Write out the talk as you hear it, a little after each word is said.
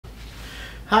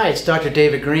Hi, it's Dr.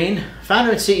 David Greene,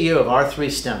 founder and CEO of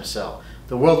R3 Stem Cell,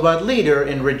 the worldwide leader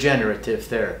in regenerative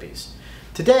therapies.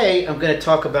 Today, I'm going to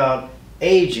talk about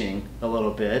aging a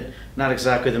little bit. Not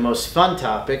exactly the most fun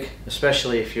topic,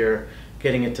 especially if you're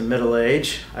getting into middle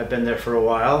age. I've been there for a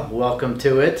while. Welcome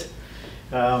to it.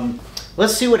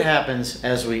 Let's see what happens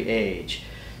as we age.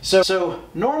 So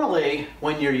normally,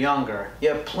 when you're younger, you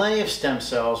have plenty of stem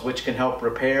cells which can help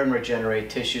repair and regenerate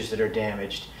tissues that are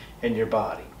damaged in your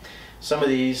body. Some of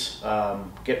these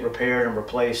get repaired and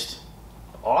replaced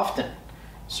often.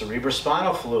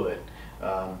 Cerebrospinal fluid,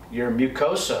 your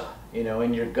mucosa,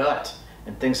 in your gut,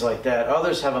 and things like that.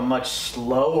 Others have a much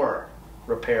slower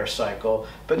repair cycle,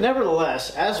 but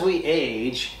nevertheless, as we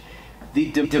age,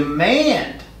 the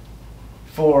demand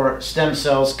for stem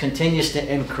cells continues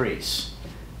to increase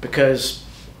because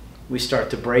we start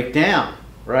to break down,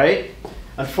 right?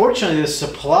 Unfortunately, the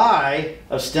supply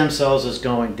of stem cells is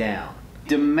going down.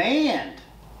 Demand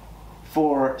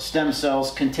for stem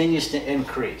cells continues to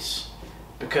increase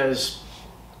because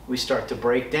we start to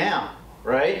break down,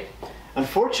 right?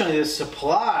 Unfortunately, the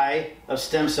supply of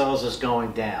stem cells is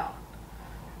going down.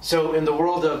 So in the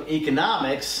world of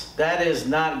economics, that is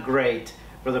not great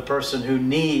for the person who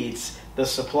needs the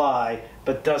supply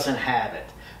but doesn't have it.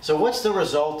 So what's the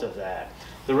result of that?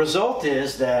 The result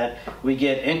is that we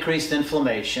get increased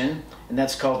inflammation, and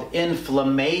that's called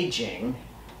inflammaging,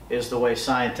 is the way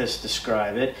scientists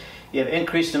describe it. You have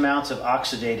increased amounts of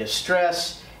oxidative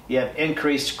stress. You have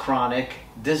increased chronic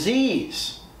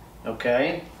disease,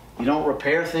 okay? You don't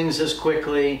repair things as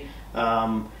quickly,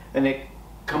 and it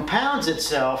compounds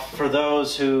itself for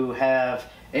those who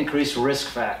have increased risk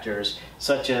factors,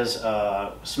 such as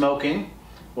smoking,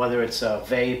 whether it's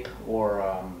vape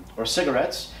or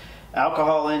cigarettes,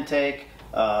 alcohol intake,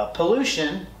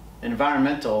 pollution,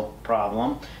 environmental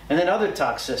problem, and then other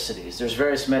toxicities. There's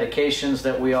various medications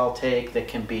that we all take that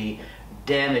can be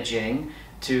damaging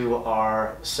to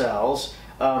our cells,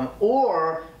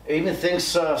 or even things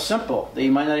simple that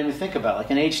you might not even think about,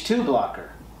 like an H2 blocker,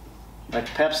 like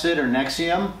Pepsid or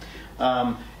Nexium.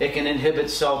 It can inhibit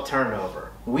cell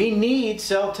turnover. We need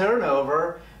cell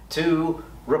turnover to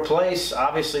replace,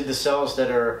 obviously, the cells that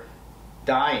are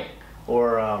dying.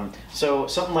 So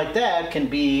something like that can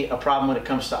be a problem when it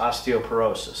comes to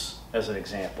osteoporosis, as an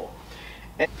example.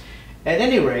 At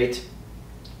any rate,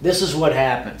 this is what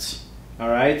happens, all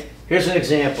right? Here's an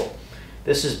example.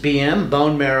 This is BM,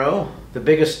 bone marrow. The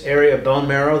biggest area of bone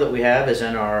marrow that we have is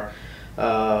in our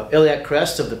iliac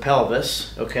crest of the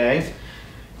pelvis, okay?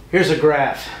 Here's a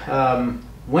graph.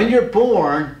 When you're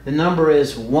born, the number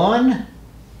is 1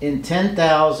 in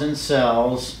 10,000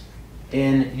 cells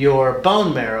in your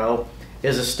bone marrow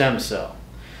is a stem cell.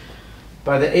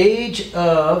 By the age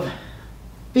of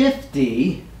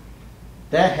 50,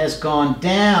 that has gone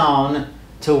down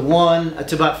to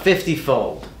about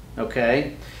 50-fold,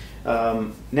 okay?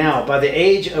 Now, by the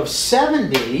age of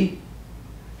 70,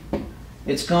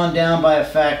 it's gone down by a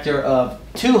factor of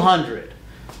 200.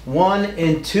 1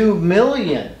 in 2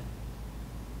 million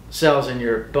cells in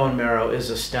your bone marrow is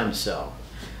a stem cell.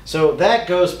 So that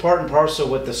goes part and parcel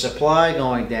with the supply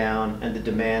going down and the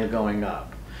demand going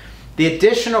up. The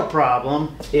additional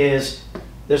problem is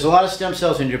there's a lot of stem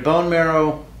cells in your bone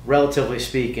marrow, relatively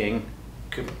speaking,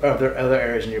 other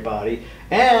areas in your body,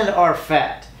 and are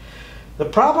fat. The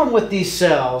problem with these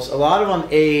cells, a lot of them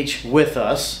age with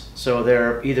us, so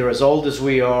they're either as old as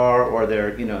we are or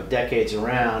they're decades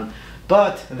around,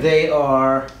 but they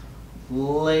are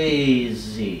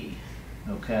lazy,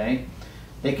 okay?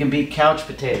 They can be couch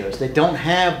potatoes. They don't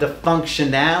have the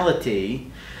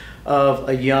functionality of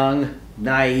a young,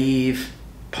 naive,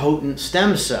 potent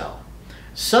stem cell,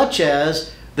 such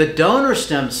as the donor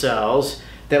stem cells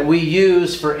that we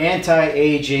use for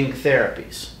anti-aging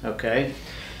therapies, okay?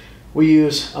 We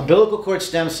use umbilical cord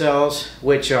stem cells,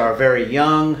 which are very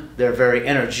young, they're very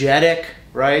energetic,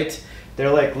 right? They're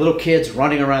like little kids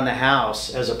running around the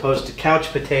house, as opposed to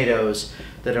couch potatoes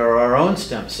that are our own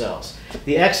stem cells.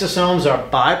 The exosomes are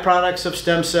byproducts of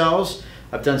stem cells.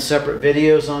 I've done separate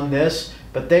videos on this,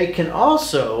 but they can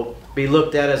also be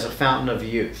looked at as a fountain of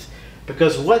youth.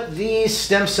 Because what these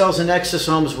stem cells and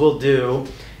exosomes will do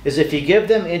is, if you give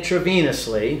them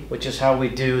intravenously, which is how we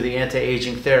do the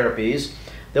anti-aging therapies,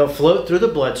 they'll float through the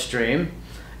bloodstream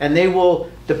and they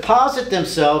will deposit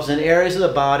themselves in areas of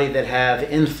the body that have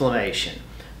inflammation.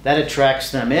 That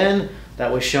attracts them in.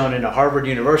 That was shown in a Harvard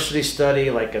University study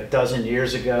like a dozen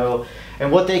years ago.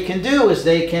 And what they can do is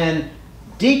they can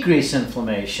decrease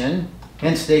inflammation,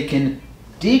 hence they can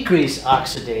decrease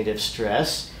oxidative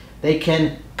stress. They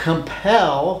can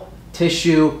compel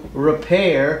tissue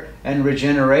repair and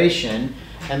regeneration,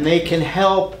 and they can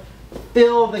help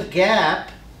fill the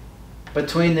gap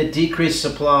between the decreased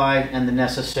supply and the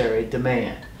necessary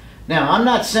demand. Now, I'm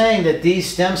not saying that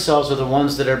these stem cells are the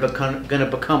ones that are going to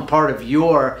become part of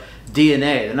your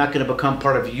DNA. They're not going to become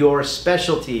part of your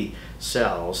specialty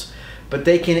cells, but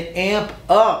they can amp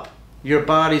up your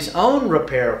body's own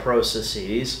repair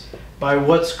processes by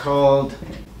what's called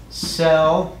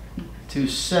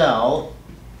cell-to-cell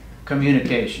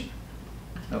communication.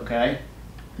 Okay?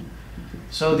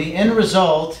 So the end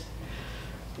result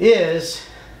is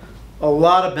a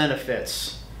lot of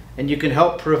benefits, and you can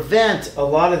help prevent a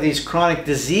lot of these chronic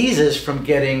diseases from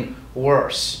getting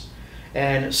worse.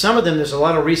 And some of them, there's a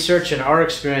lot of research in our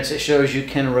experience that shows you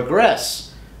can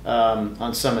regress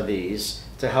on some of these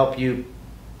to help you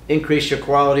increase your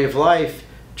quality of life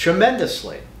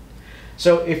tremendously.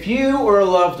 So if you or a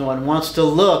loved one wants to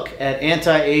look at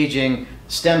anti-aging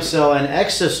stem cell and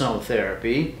exosome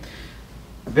therapy,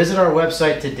 visit our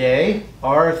website today,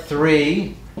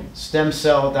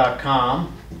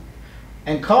 r3stemcell.com,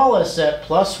 and call us at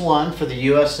 +1 for the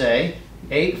USA,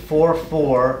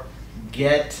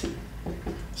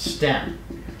 844-GET-STEM.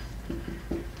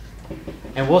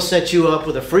 And we'll set you up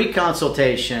with a free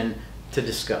consultation to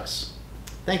discuss.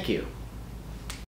 Thank you.